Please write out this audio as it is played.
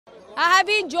I have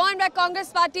been joined by Congress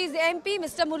Party's MP,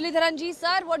 Mr. Muraleedharan ji.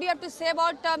 Sir, what do you have to say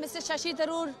about Mr. Shashi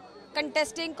Tharoor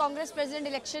contesting Congress President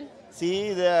election?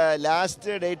 See, the last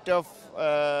date of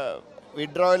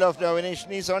withdrawal of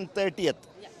nomination is on 30th.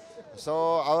 Yeah. So,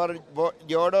 our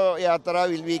Jodo Yatra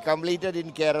will be completed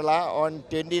in Kerala on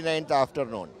 29th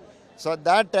afternoon. So,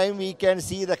 that time we can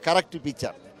see the correct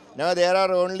picture. Now, there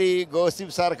are only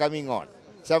gossips are coming on.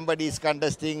 Somebody is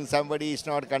contesting, somebody is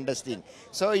not contesting.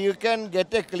 So, you can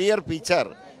get a clear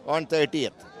picture on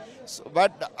 30th. So,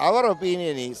 but our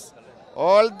opinion is,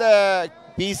 all the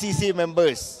PCC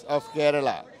members of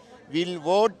Kerala will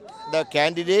vote the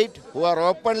candidate who are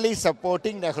openly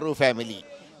supporting Nehru family.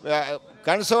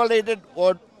 Consolidated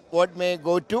vote may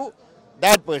go to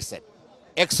that person,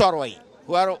 X or Y,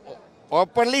 who are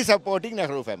openly supporting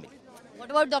Nehru family.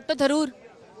 What about Dr. Tharoor?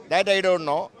 That I don't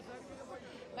know.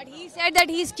 But he said that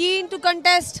he is keen to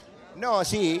contest. No,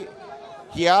 see,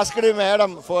 he asked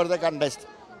Madam for the contest.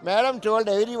 Madam told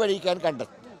everybody can contest.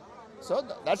 So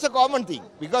that's a common thing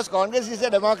because Congress is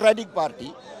a democratic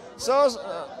party. So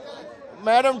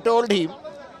Madam told him,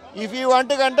 if you want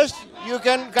to contest, you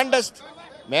can contest.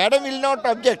 Madam will not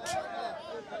object.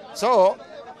 So,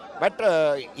 but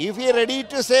if he is ready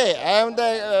to say,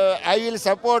 I will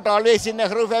support always in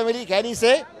Nehru family, can he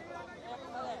say?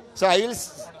 So I will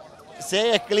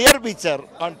say a clear picture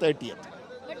on 30th.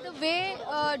 But the way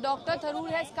Dr.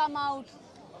 Tharoor has come out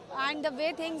and the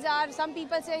way things are, some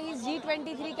people say he's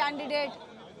G23 candidate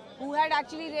who had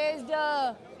actually raised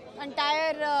the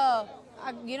entire,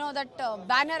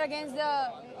 banner against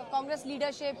the Congress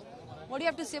leadership. What do you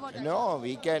have to say about that? No,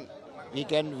 we can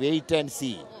wait and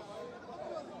see.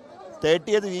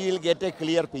 30th we will get a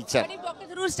clear picture. But if Dr.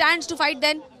 Tharoor stands to fight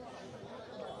then?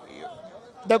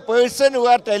 The person who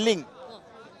are telling,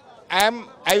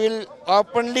 I will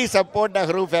openly support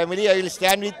Nehru family, I will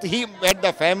stand with him and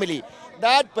the family.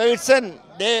 That person,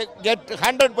 they get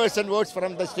 100% votes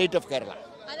from the state of Kerala.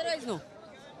 Otherwise, no.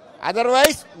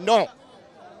 Otherwise, no.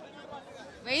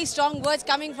 Very strong words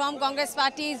coming from Congress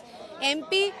Party's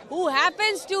MP, who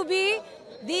happens to be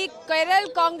the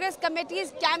Kerala Congress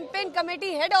Committee's campaign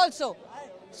committee head also.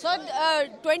 So,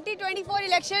 2024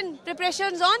 election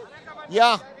preparations on?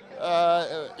 Yeah,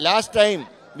 last time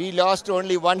we lost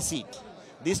only one seat.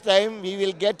 This time we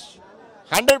will get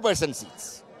 100%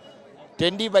 seats,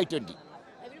 20 by 20.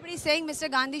 Everybody is saying Mr.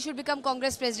 Gandhi should become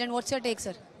Congress president. What's your take,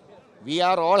 sir? We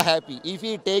are all happy. If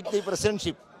he take the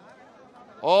presidentship,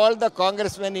 all the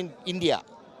congressmen in India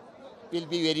will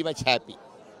be very much happy.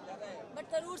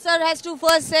 But Tharoor sir has to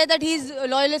first say that he is a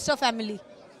loyalist of family,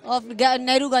 of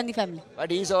Nehru Gandhi family.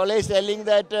 But he is always telling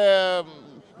that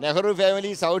Nehru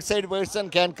family's outside person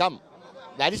can come.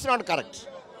 That is not correct.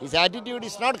 His attitude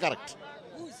is not correct.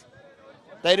 Whose?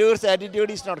 Tharoor's attitude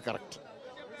is not correct.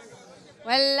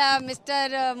 Well,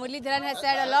 Mr. Muraleedharan has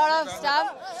said a lot of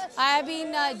stuff. I have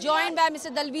been joined by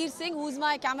Mr. Dalbir Singh, who is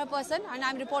my camera person, and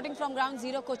I am reporting from Ground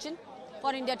Zero, Cochin,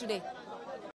 for India Today.